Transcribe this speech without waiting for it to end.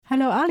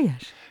Hello,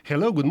 Alias.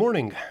 Hello, good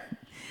morning.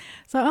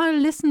 So our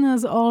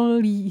listeners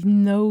all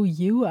know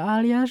you,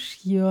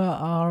 Alias. You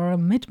are a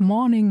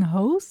mid-morning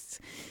host,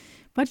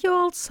 but you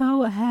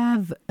also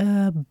have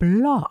a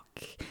blog,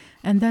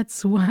 and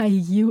that's why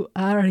you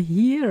are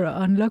here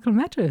on Local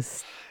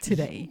Matters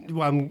today.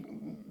 Well,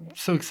 I'm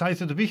so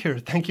excited to be here.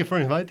 Thank you for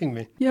inviting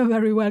me. You're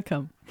very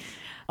welcome.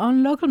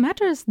 On Local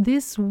Matters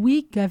this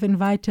week, I've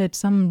invited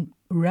some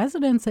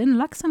residents in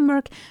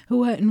Luxembourg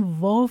who are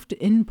involved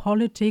in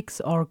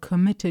politics or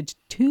committed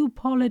to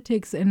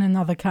politics in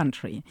another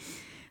country.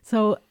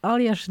 So,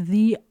 Alias,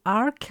 the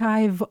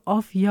archive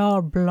of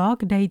your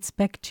blog dates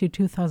back to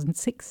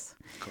 2006.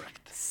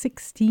 Correct.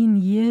 16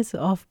 years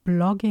of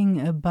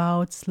blogging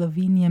about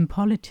Slovenian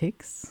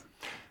politics.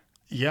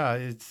 Yeah,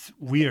 it's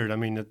weird. I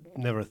mean, I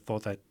never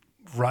thought I'd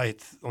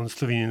write on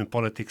Slovenian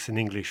politics in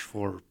English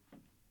for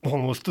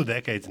almost 2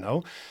 decades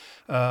now.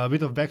 A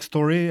bit of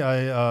backstory.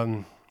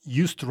 I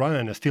used to run,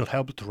 and I still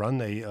help to run,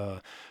 a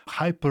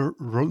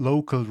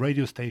hyper-local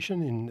radio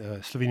station in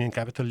Slovenian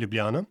capital,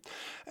 Ljubljana.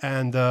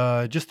 And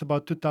just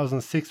about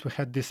 2006, we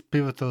had this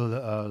pivotal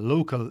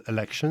local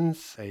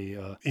elections.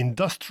 A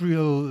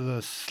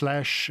industrial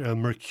slash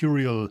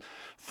mercurial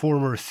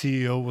former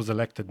CEO was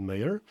elected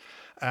mayor.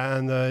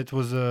 And it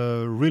was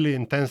a really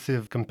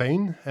intensive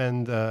campaign.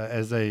 And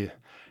as a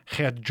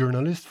head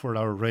journalist for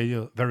our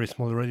very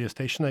small radio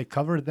station, I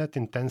covered that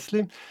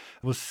intensely.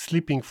 I was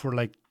sleeping for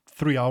like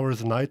 3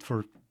 hours a night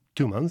for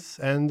 2 months.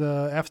 And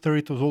after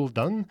it was all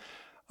done,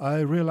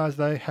 I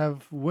realized I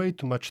have way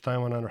too much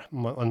time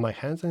on my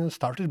hands, and I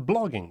started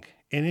blogging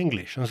in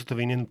English on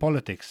Slovenian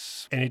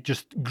politics. And it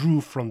just grew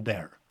from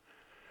there.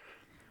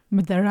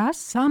 But there are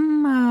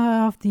some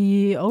of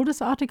the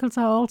oldest articles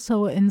are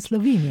also in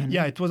Slovenian.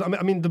 Yeah, it was.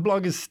 I mean, the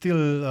blog is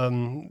still.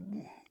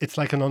 It's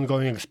like an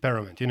ongoing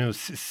experiment. You know,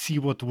 see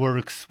what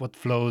works, what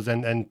flows,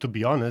 and to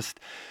be honest,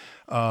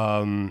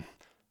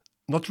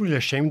 not really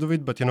ashamed of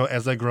it. But you know,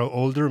 as I grow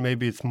older,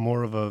 maybe it's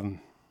more of a.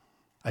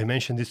 I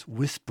mentioned this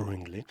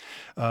whisperingly.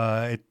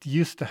 It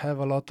used to have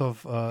a lot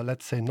of,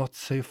 let's say, not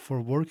safe for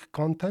work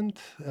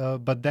content.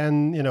 But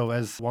then, you know,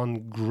 as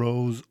one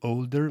grows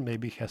older,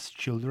 maybe has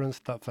children,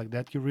 stuff like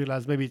that, you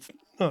realize maybe it's,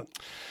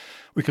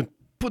 we can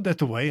put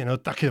that away, you know,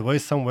 tuck it away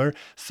somewhere.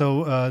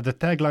 So the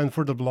tagline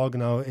for the blog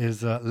now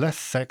is less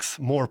sex,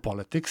 more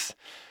politics.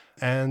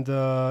 And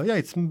yeah,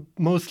 it's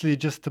mostly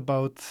just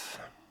about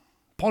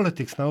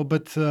politics now,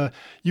 but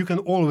you can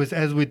always,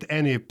 as with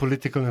any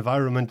political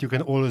environment, you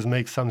can always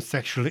make some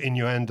sexual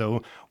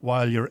innuendo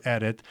while you're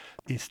at it.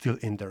 It's still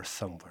in there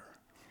somewhere.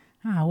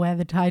 Where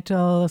the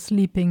title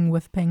Sleeping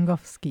with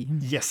Pengovsky.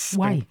 Yes.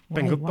 Why?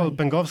 Why?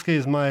 Pengovsky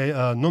is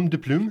my nom de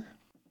plume,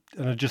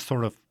 and it just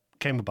sort of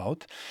came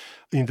about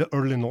in the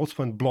early noughts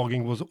when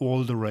blogging was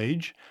all the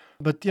rage.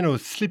 But, you know,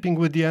 Sleeping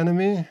with the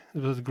Enemy,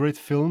 it was a great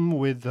film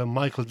with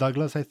Michael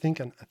Douglas, I think,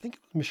 and I think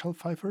it was Michelle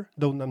Pfeiffer,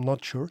 though I'm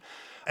not sure.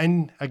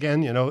 And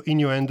again, you know,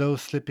 innuendo,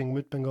 Sleeping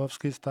with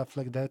Pengovsky, stuff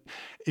like that.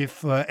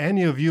 If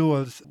any of you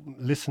as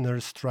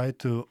listeners try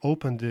to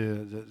open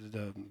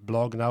the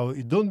blog now,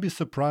 don't be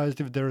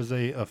surprised if there's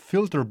a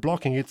filter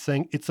blocking it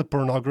saying it's a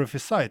pornography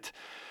site.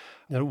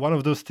 You know, one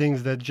of those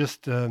things that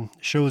just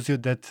shows you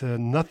that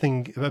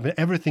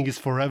everything is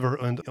forever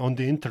on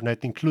the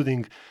internet,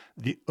 including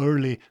the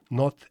early,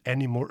 not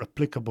anymore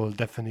applicable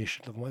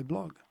definition of my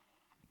blog.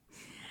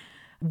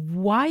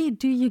 Why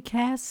do you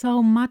care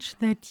so much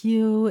that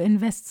you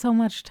invest so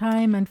much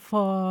time and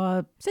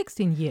for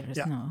 16 years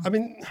now? I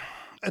mean,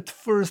 at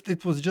first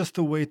it was just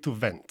a way to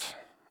vent.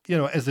 You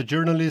know, as a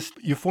journalist,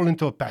 you fall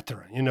into a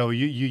pattern. You know,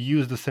 you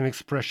use the same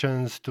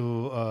expressions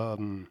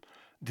to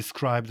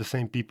describe the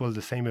same people,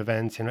 the same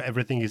events. You know,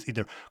 everything is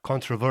either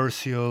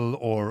controversial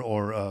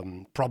or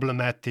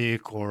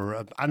problematic,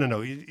 or I don't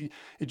know.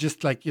 It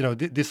just like, you know,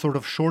 this sort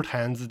of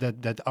shorthands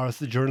that us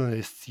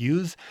journalists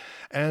use.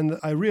 And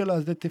I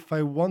realized that if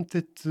I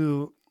wanted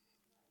to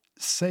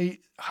say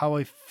how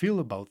I feel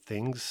about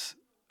things,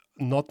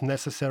 not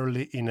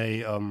necessarily in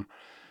a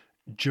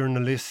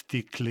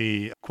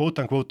journalistically quote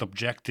unquote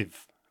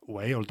objective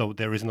way, although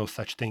there is no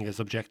such thing as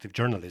objective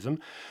journalism,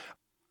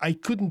 I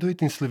couldn't do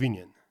it in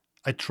Slovenian.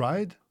 I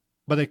tried,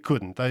 but I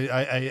couldn't.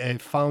 I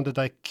found that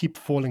I keep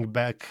falling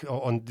back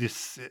on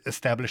this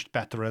established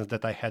patterns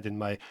that I had in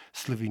my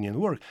Slovenian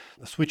work.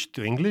 I switched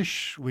to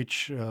English,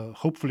 which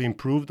hopefully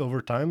improved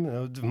over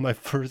time. My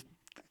first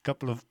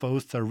couple of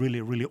posts are really,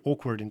 really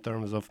awkward in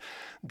terms of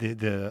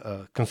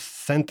the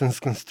sentence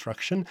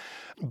construction.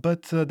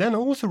 But then I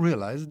also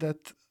realized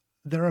that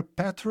there are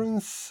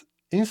patterns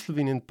in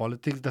Slovenian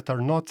politics that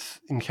are not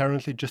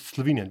inherently just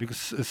Slovenian, because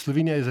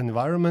Slovenia as an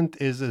environment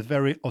is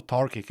very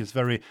autarkic. It's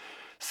very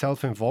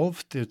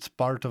self-involved. It's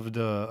part of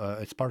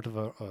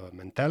a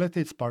mentality.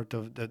 It's part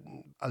of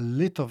a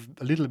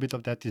little bit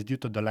of that is due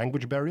to the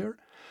language barrier,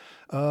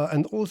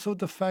 and also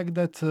the fact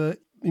that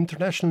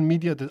international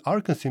media that are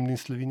consumed in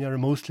Slovenia are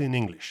mostly in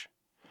English,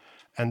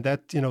 and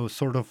that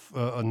sort of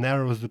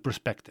narrows the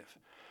perspective.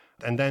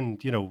 And then,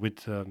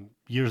 with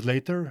years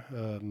later,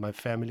 my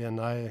family and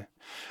I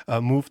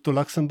moved to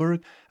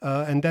Luxembourg.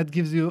 And that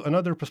gives you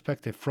another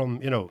perspective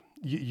from,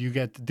 you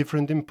get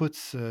different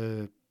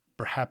inputs,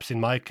 perhaps in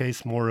my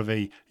case, more of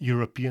a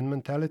European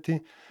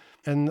mentality.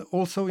 And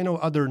also,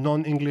 other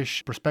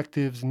non-English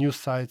perspectives, news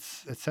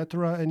sites,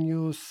 etc. And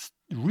you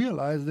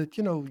realize that,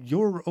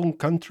 your own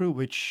country,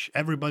 which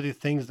everybody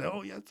thinks that,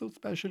 oh, yeah, it's so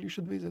special, you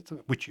should visit,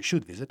 which you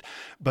should visit.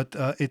 But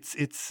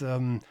it's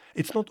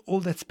not all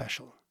that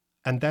special.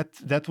 And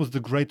that was the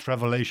great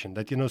revelation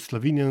that,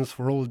 Slovenians,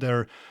 for all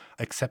their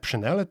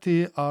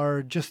exceptionality,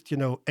 are just,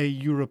 a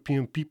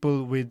European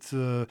people with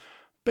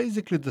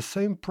basically the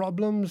same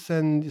problems,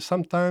 and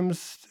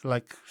sometimes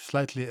like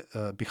slightly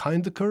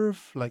behind the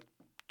curve, like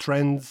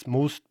trends,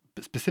 most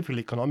specifically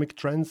economic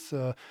trends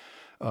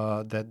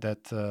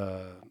that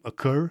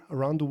occur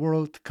around the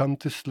world come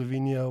to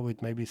Slovenia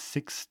with maybe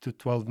 6 to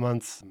 12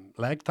 months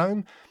lag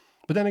time.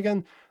 But then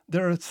again,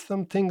 there are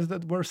some things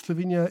where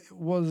Slovenia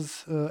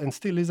was and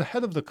still is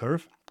ahead of the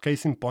curve.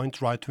 Case in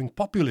point, right-wing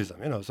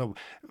populism. So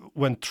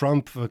when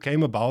Trump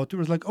came about, it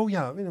was like, oh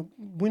yeah,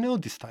 we know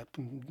this type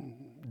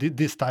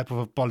of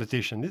a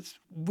politician.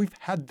 We've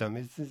had them.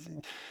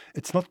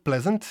 It's not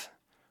pleasant,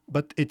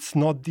 but it's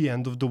not the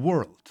end of the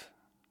world.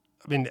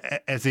 I mean,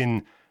 as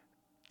in,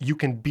 you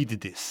can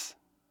beat this,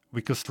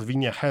 because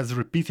Slovenia has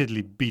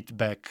repeatedly beat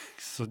back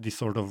these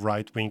sort of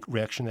right-wing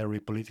reactionary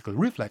political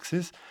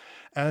reflexes,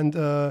 and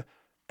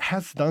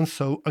has done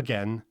so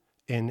again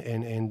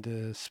in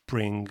the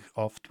spring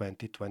of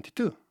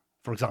 2022,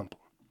 for example.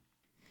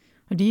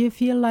 Do you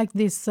feel like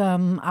this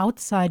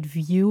outside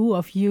view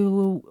of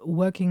you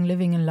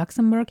living in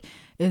Luxembourg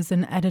is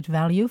an added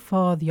value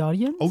for the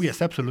audience? Oh,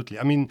 yes, absolutely.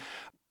 I mean,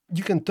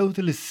 you can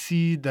totally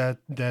see that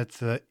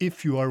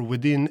if you are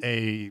within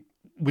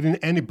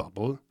any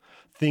bubble,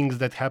 things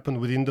that happen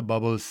within the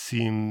bubble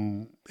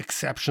seem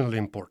exceptionally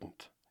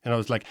important.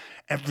 It's like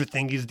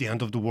everything is the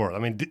end of the world. I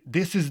mean,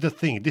 this is the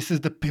thing. This is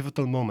the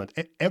pivotal moment.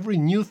 Every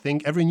new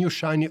thing, every new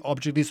shiny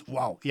object is,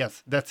 wow,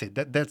 yes, that's it.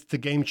 That's the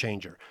game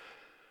changer.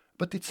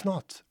 But it's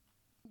not.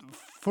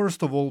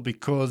 First of all,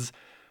 because,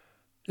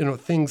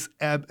 things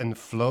ebb and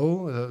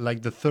flow.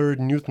 Like the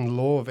third Newton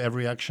law of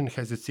every action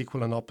has its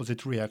equal and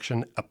opposite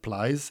reaction,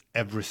 applies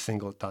every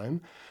single time.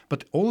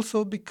 But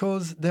also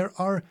because there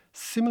are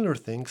similar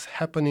things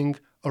happening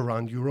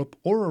around Europe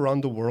or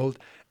around the world,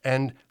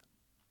 and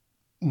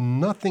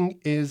nothing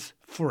is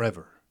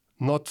forever.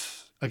 Not,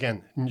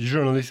 again,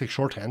 journalistic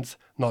shorthands,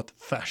 not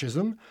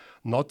fascism,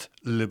 not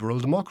liberal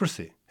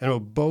democracy.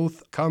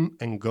 Both come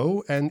and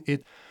go, and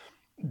it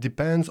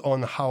depends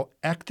on how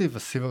active a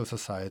civil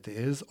society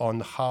is,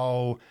 on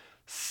how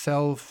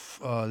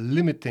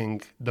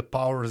self-limiting the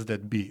powers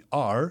that be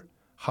are,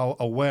 how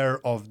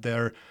aware of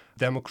their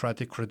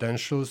democratic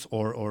credentials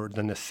or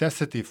the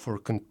necessity for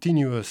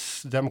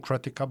continuous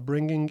democratic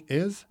upbringing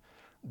is,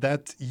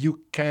 that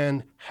you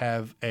can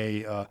have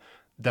a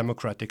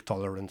democratic,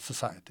 tolerant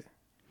society.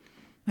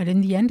 But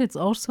in the end, it's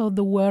also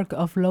the work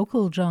of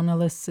local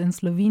journalists in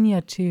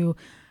Slovenia to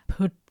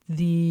put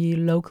the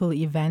local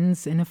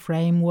events in a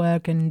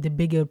framework and the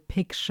bigger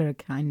picture,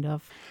 kind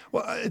of.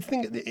 Well, I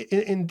think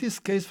in this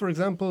case, for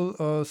example,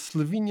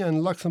 Slovenia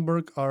and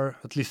Luxembourg are,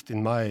 at least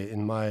in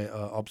my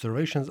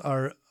observations,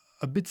 are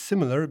a bit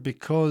similar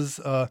because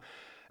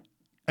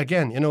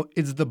again,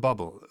 it's the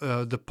bubble.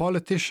 The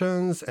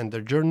politicians and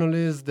the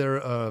journalists,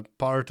 they're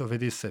part of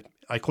it.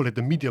 I call it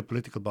the media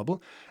political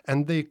bubble,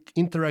 and they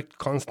interact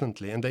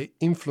constantly and they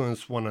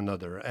influence one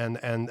another.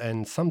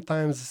 And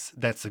sometimes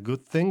that's a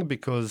good thing,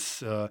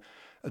 because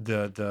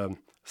the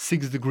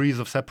 6 degrees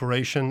of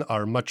separation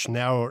are much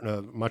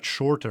narrower, much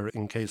shorter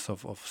in case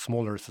of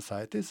smaller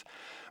societies.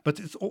 But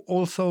it's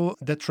also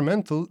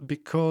detrimental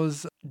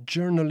because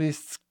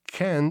journalists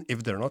can,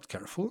 if they're not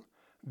careful,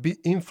 be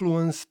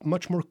influenced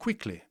much more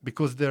quickly,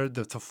 because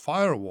there's a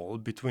firewall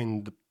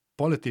between the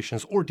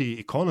politicians, or the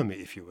economy,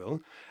 if you will,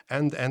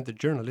 and the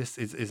journalists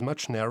is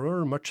much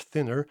narrower, much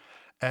thinner.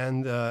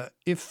 And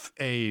if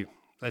a,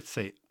 let's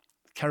say,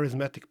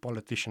 charismatic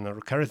politician or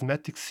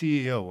charismatic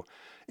CEO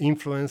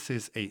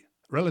influences a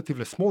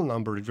relatively small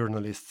number of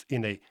journalists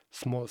in a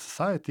small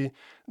society,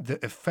 the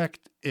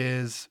effect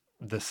is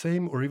the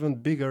same or even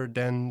bigger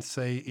than,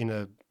 say, in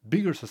a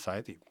bigger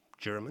society,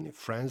 Germany,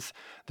 France,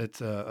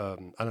 that,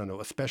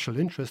 a special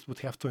interest would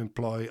have to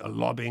employ a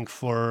lobbying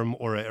firm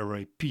or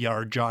a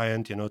PR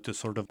giant, to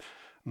sort of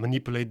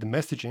manipulate the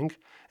messaging.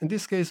 In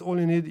this case, all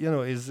you need,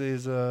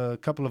 is a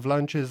couple of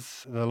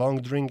lunches, a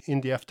long drink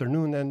in the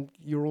afternoon, and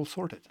you're all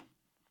sorted.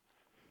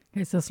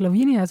 Okay, so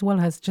Slovenia as well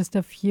has just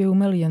a few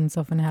millions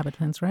of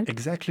inhabitants, right?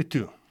 Exactly,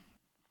 2.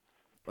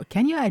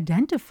 Can you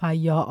identify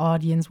your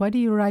audience? Why do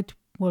you write?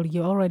 Well,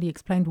 you already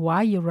explained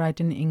why you write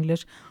in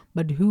English,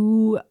 but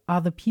who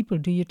are the people?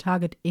 Do you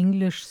target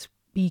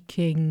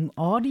English-speaking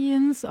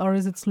audience, or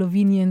is it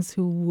Slovenians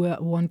who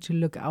want to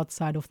look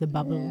outside of the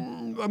bubble?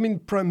 I mean,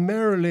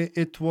 primarily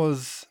it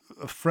was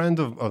a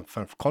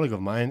colleague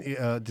of mine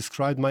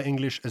described my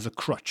English as a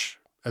crutch.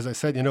 As I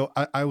said,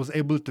 I was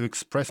able to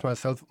express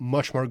myself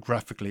much more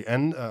graphically.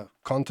 And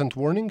content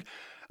warning,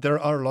 There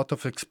are a lot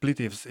of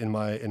expletives in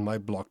my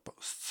blog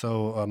post,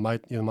 so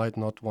you might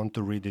not want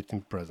to read it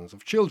in presence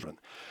of children.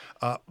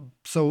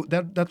 So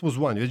that was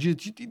one.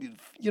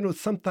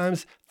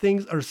 Sometimes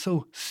things are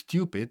so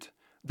stupid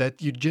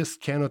that you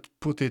just cannot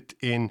put it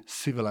in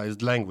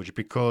civilized language,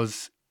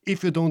 because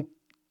if you don't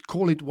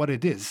call it what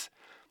it is,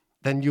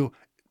 then you,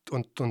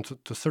 to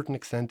a certain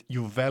extent,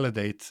 you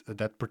validate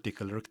that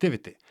particular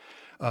activity.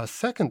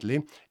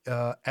 Secondly,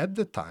 at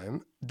the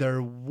time,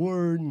 there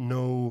were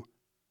no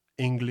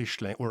English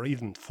or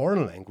even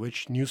foreign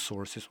language news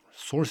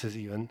sources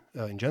even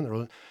in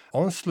general,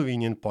 on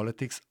Slovenian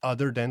politics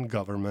other than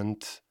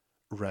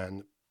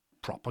government-ran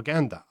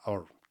propaganda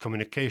or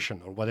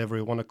communication or whatever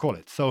you want to call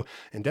it. So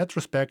in that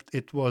respect,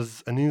 it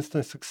was an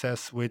instant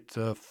success with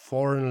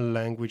foreign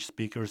language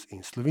speakers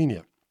in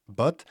Slovenia.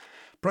 But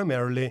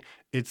primarily,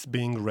 it's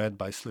being read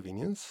by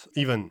Slovenians,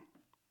 even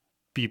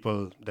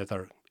people that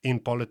are in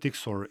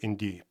politics or in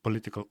the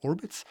political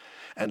orbits.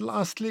 And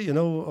lastly,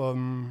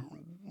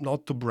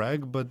 not to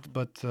brag,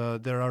 but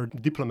there are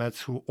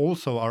diplomats who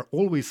also are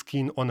always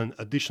keen on an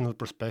additional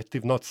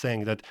perspective, not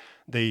saying that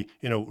they,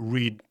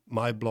 read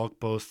my blog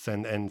posts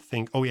and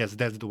think, oh yes,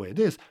 that's the way it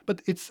is,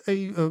 but it's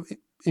a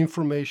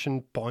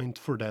information point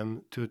for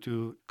them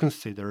to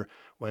consider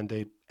when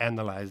they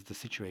analyze the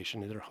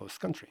situation in their host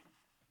country.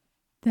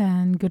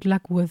 Then good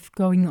luck with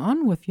going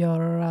on with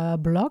your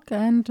blog,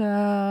 and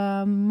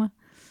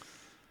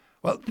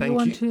well, thank you. You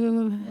want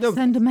to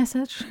send a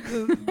message?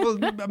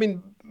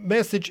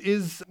 Message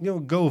is,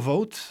 go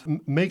vote.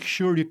 Make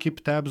sure you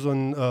keep tabs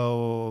on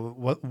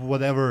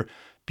whatever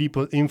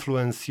people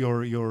influence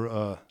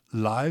your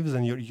lives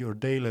and your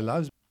daily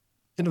lives.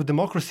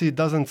 Democracy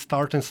doesn't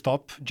start and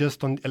stop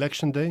just on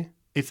election day.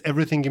 It's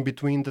everything in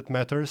between that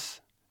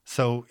matters.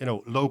 So,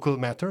 local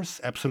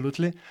matters,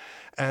 absolutely.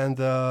 And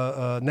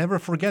never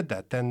forget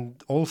that.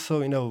 And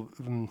also,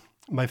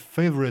 my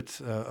favorite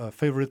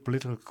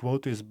political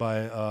quote is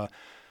by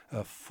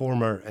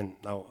former and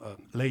now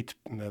late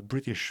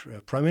British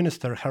Prime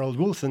Minister Harold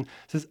Wilson.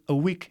 Says, "A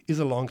week is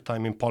a long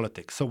time in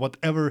politics. So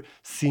whatever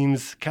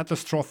seems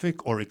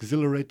catastrophic or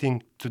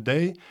exhilarating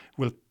today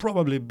will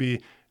probably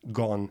be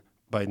gone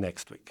by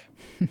next week."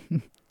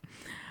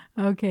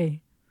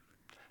 Okay.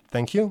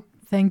 Thank you.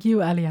 Thank you,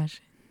 Aljaž.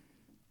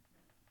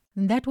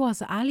 That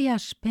was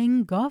Aljaž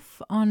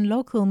Pengov on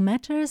local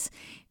matters.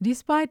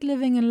 Despite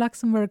living in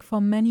Luxembourg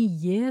for many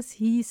years,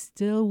 he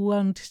still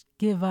won't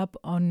give up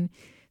on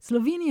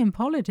Slovenian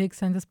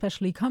politics and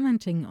especially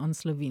commenting on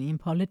Slovenian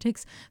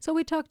politics. So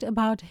we talked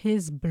about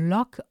his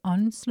blog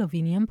on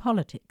Slovenian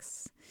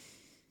politics.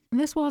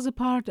 This was a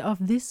part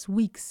of this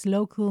week's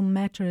Local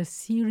Matters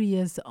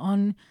series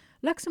on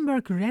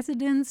Luxembourg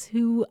residents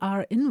who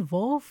are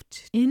involved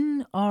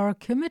in or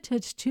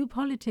committed to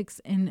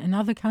politics in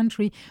another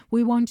country.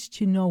 We want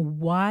to know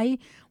why,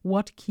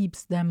 what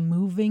keeps them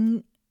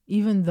moving,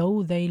 even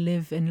though they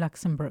live in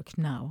Luxembourg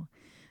now.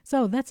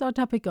 So that's our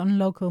topic on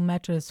Local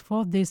Matters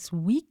for this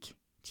week.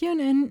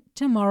 Tune in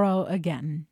tomorrow again.